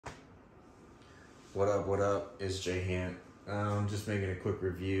What up, what up? It's Jay Hant. Just making a quick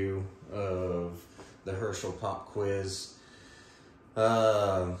review of the Hershel Pop Quiz.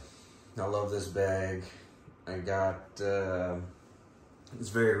 I love this bag. I got, it's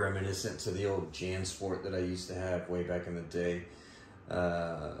very reminiscent to the old JanSport that I used to have way back in the day.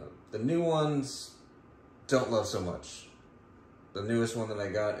 The new ones, don't love so much. The newest one that I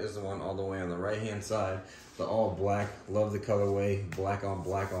got is the one all the way on the right hand side, the all black. Love the colorway, black on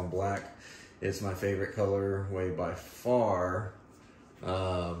black on black. It's my favorite colorway by far,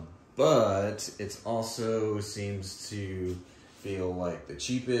 but it also seems to feel like the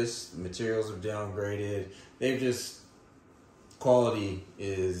cheapest. The materials have downgraded. They've just, quality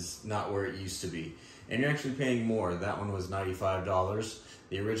is not where it used to be. And you're actually paying more. That one was $95.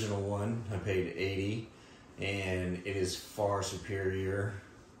 The original one, I paid $80, and it is far superior.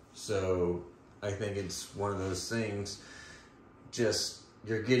 So I think it's one of those things, just,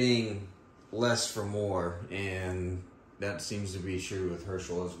 you're getting less for more, and that seems to be true with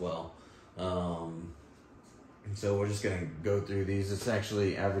Hershel as well. So we're just gonna go through these. It's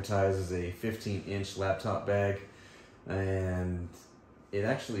actually advertised as a 15-inch laptop bag, and it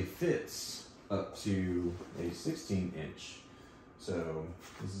actually fits up to a 16-inch. So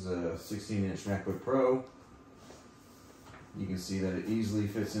this is a 16-inch MacBook Pro. You can see that it easily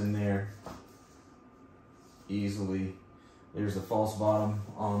fits in there. Easily. There's a false bottom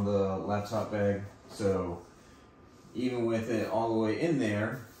on the laptop bag, so even with it all the way in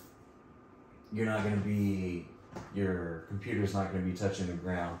there, your computer's not going to be touching the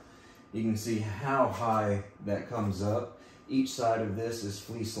ground. You can see how high that comes up. Each side of this is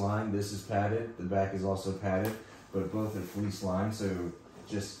fleece lined. This is padded. The back is also padded, but both are fleece lined, so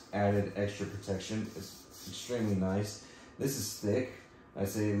just added extra protection. It's extremely nice. This is thick. I'd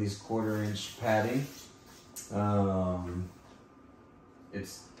say at least 1/4 inch padding.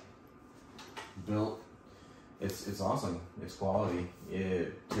 It's built. It's awesome. It's quality.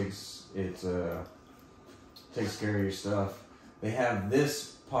 It takes care of your stuff. They have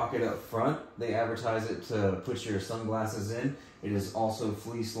this pocket up front. They advertise it to put your sunglasses in. It is also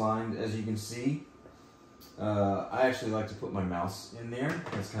fleece lined, as you can see. I actually like to put my mouse in there.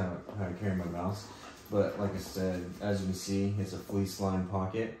 That's kind of how I carry my mouse. But like I said, as you can see, it's a fleece lined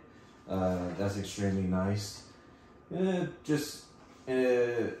pocket. That's extremely nice. Just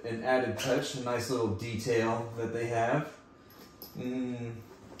an added touch, a nice little detail that they have.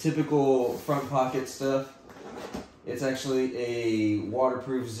 Typical front pocket stuff. It's actually a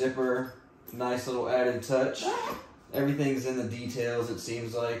waterproof zipper. Nice little added touch. Everything's in the details, it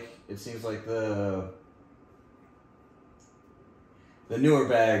seems like. It seems like the newer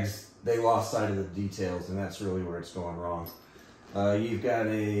bags, they lost sight of the details, and that's really where it's going wrong. You've got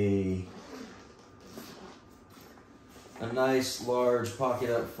a nice large pocket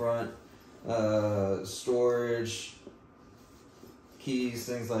up front, storage, keys,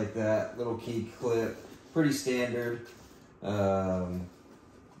 things like that, little key clip, pretty standard, nothing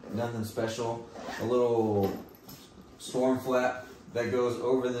special. A little storm flap that goes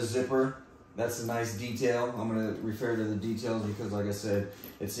over the zipper. That's a nice detail. I'm going to refer to the details because, like I said,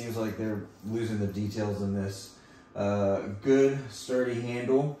 it seems like they're losing the details in this. Good, sturdy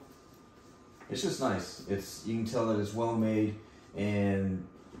handle. It's just nice. You can tell that it's well made, and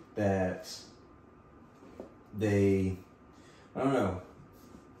that they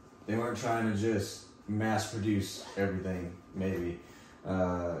weren't trying to just mass produce everything, maybe.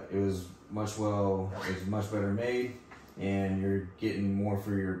 It was much better made, and you're getting more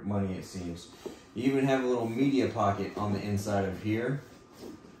for your money, it seems. You even have a little media pocket on the inside of here,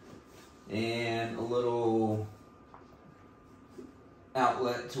 and a little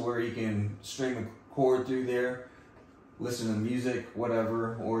outlet to where you can string a cord through there, listen to music,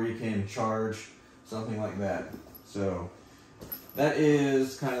 whatever, or you can charge, something like that. So that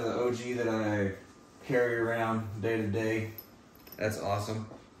is kind of the OG that I carry around day to day. That's awesome.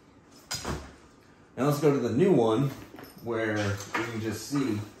 Now let's go to the new one, where you can just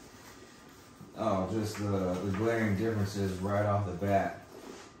see just the glaring differences right off the bat.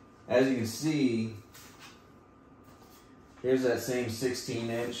 As you can see, here's that same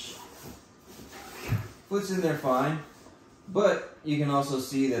 16-inch. Fits in there fine, but you can also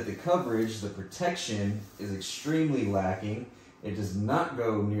see that the coverage, the protection, is extremely lacking. It does not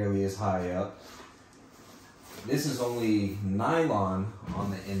go nearly as high up. This is only nylon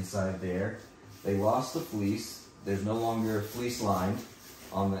on the inside there. They lost the fleece. There's no longer fleece line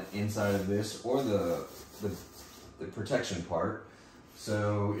on the inside of this, or the protection part.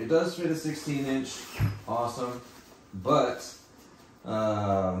 So it does fit a 16-inch, awesome, but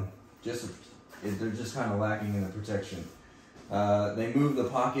they're just kind of lacking in the protection. They moved the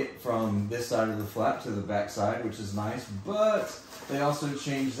pocket from this side of the flap to the back side, which is nice, but they also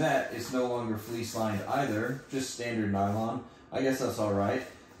changed that. It's no longer fleece lined either, just standard nylon. I guess that's all right,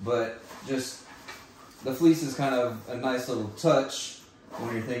 but just the fleece is kind of a nice little touch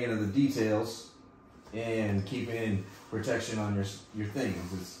when you're thinking of the details and keeping protection on your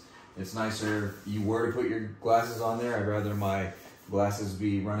things. It's nicer if you were to put your glasses on there. I'd rather my glasses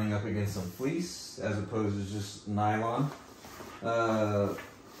be running up against some fleece as opposed to just nylon.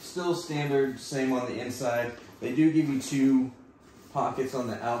 Still standard, same on the inside. They do give you 2 pockets on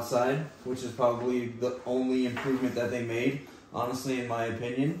the outside, which is probably the only improvement that they made, honestly, in my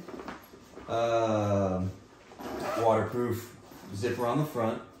opinion. Waterproof zipper on the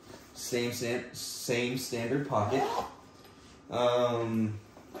front, same standard pocket.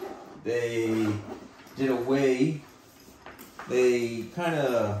 They did away, they kind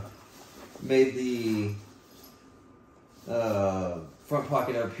of made the front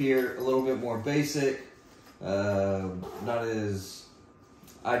pocket up here a little bit more basic, not as,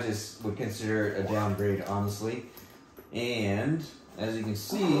 I just would consider it a downgrade, honestly. And as you can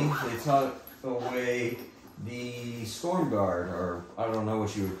see, they took away the storm guard, or I don't know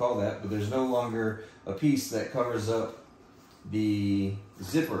what you would call that, but there's no longer a piece that covers up the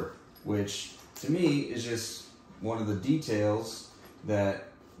zipper, which to me is just one of the details that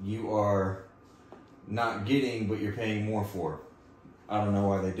you are not getting but you're paying more for. I don't know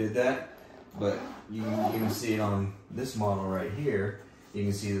why they did that, but you can see it on this model right here. You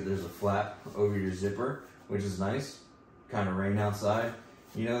can see that there's a flap over your zipper, which is nice. Kind of rain outside,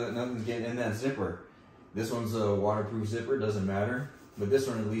 you know that nothing's getting in that zipper. This one's a waterproof zipper, doesn't matter, but this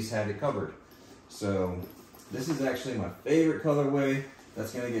one at least had it covered. So this is actually my favorite colorway.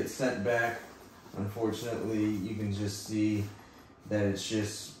 That's gonna get sent back. Unfortunately, you can just see that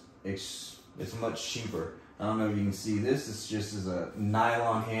it's much cheaper. I don't know if you can see this. It's just as a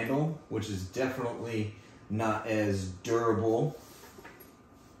nylon handle, which is definitely not as durable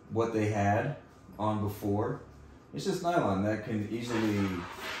what they had on before. It's just nylon that can easily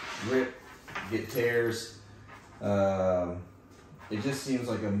rip, get tears. It just seems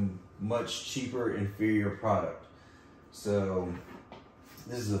like a much cheaper, inferior product. So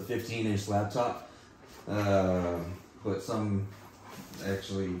this is a 15-inch laptop, but some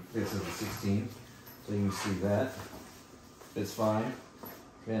actually fits as a 16. So you can see that. Fits fine.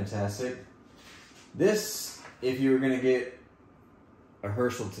 Fantastic. This, if you were going to get a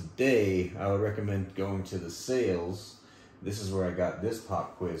Hershel today, I would recommend going to the sales. This is where I got this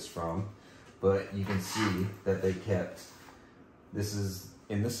Pop Quiz from. But you can see that they kept, this is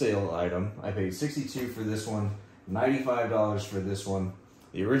in the sale item. I paid $62 for this one, $95 for this one.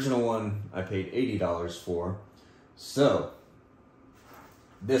 The original one I paid $80 for. So,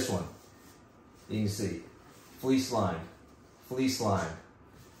 this one, you can see, fleece lined,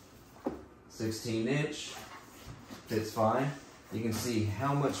 16-inch, fits fine. You can see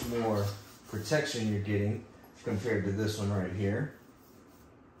how much more protection you're getting compared to this one right here.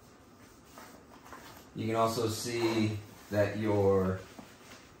 You can also see that your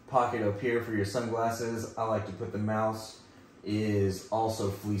pocket up here for your sunglasses, I like to put the mouse, is also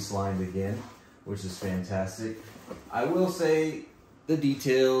fleece lined again, which is fantastic. I will say the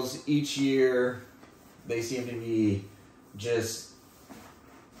details each year, they seem to be just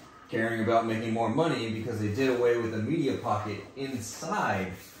caring about making more money because they did away with the media pocket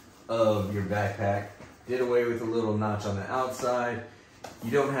inside of your backpack, did away with a little notch on the outside.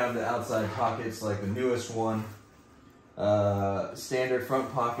 You don't have the outside pockets like the newest one. Standard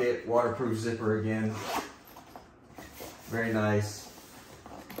front pocket, waterproof zipper again. Very nice.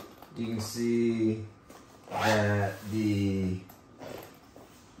 You can see that you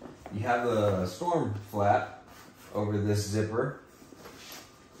have the storm flap over this zipper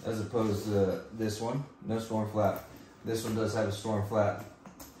as opposed to this one. No storm flap. This one does have a storm flap.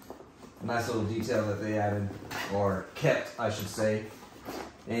 A nice little detail that they added, or kept, I should say.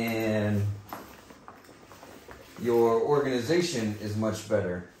 And your organization is much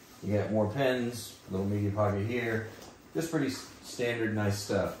better. You get more pens, little media pocket here, just pretty standard nice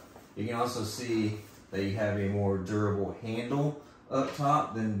stuff. You can also see that you have a more durable handle up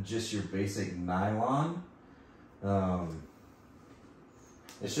top than just your basic nylon.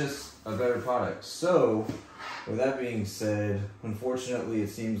 It's just a better product. So, with that being said, unfortunately it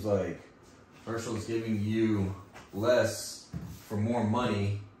seems like Hershel's giving you less for more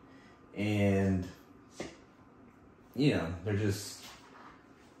money, and you know, they're just,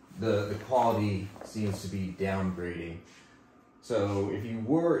 the quality seems to be downgrading. So if you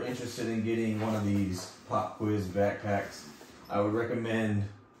were interested in getting one of these Pop Quiz backpacks, I would recommend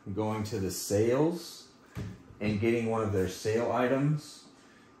going to the sales and getting one of their sale items.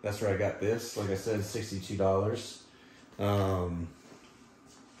 That's where I got this. Like I said, $62.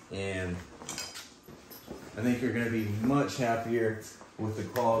 And I think you're going to be much happier with the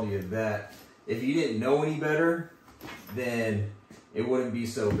quality of that. If you didn't know any better, then it wouldn't be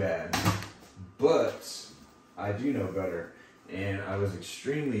so bad. But I do know better, and I was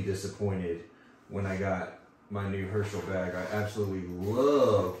extremely disappointed when I got my new Hershel bag. I absolutely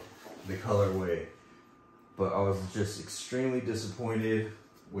love the colorway, but I was just extremely disappointed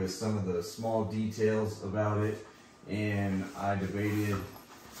with some of the small details about it, and I debated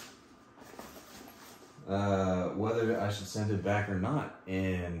whether I should send it back or not.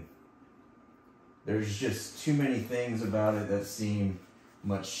 And there's just too many things about it that seem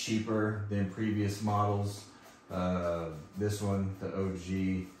much cheaper than previous models. This one, the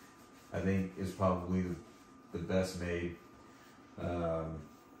OG, I think is probably the best made.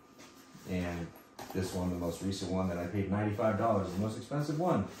 And this one, the most recent one that I paid $95, the most expensive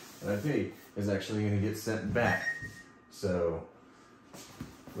one that I paid, is actually going to get sent back. So,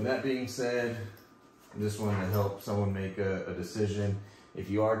 with that being said, I just wanted to help someone make a decision. If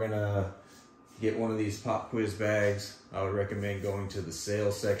you are going to get one of these Pop Quiz bags, I would recommend going to the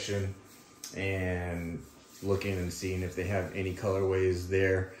sales section and looking and seeing if they have any colorways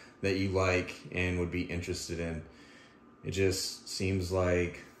there that you like and would be interested in. It just seems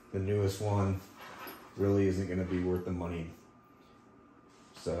like the newest one really isn't going to be worth the money.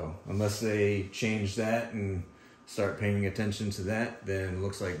 So unless they change that and start paying attention to that, then it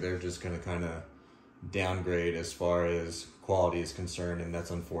looks like they're just going to kind of downgrade as far as quality is concerned, and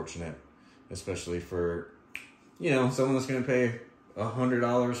that's unfortunate, especially for, you know, someone that's going to pay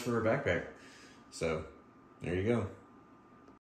 $100 for a backpack. So there you go.